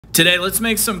Today, let's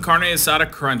make some carne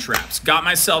asada crunch wraps. Got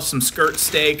myself some skirt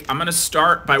steak. I'm gonna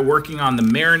start by working on the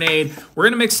marinade. We're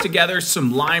gonna mix together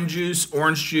some lime juice,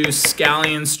 orange juice,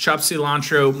 scallions, chopped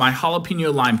cilantro, my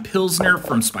jalapeno lime pilsner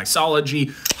from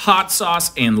Spiceology, hot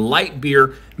sauce, and light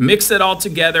beer. Mix that all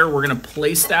together. We're gonna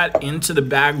place that into the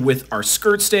bag with our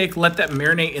skirt steak, let that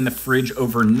marinate in the fridge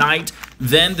overnight.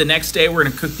 Then the next day, we're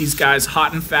gonna cook these guys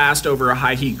hot and fast over a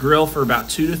high heat grill for about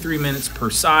 2 to 3 minutes per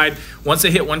side. Once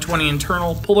they hit 120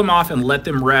 internal, pull them off and let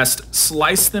them rest.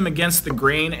 Slice them against the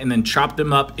grain and then chop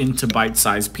them up into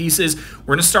bite-sized pieces.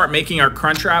 We're gonna start making our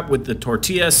crunch wrap with the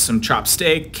tortillas, some chopped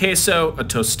steak, queso, a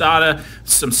tostada,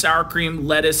 some sour cream,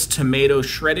 lettuce, tomato,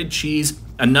 shredded cheese,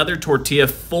 another tortilla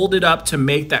folded up to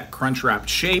make that crunch wrap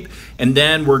shape, and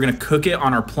then we're gonna cook it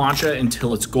on our plancha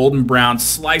until it's golden brown.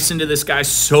 Slice into this guy,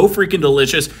 so freaking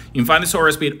delicious. You can find this whole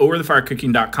recipe at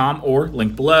overthefirecooking.com or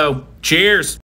link below. Cheers!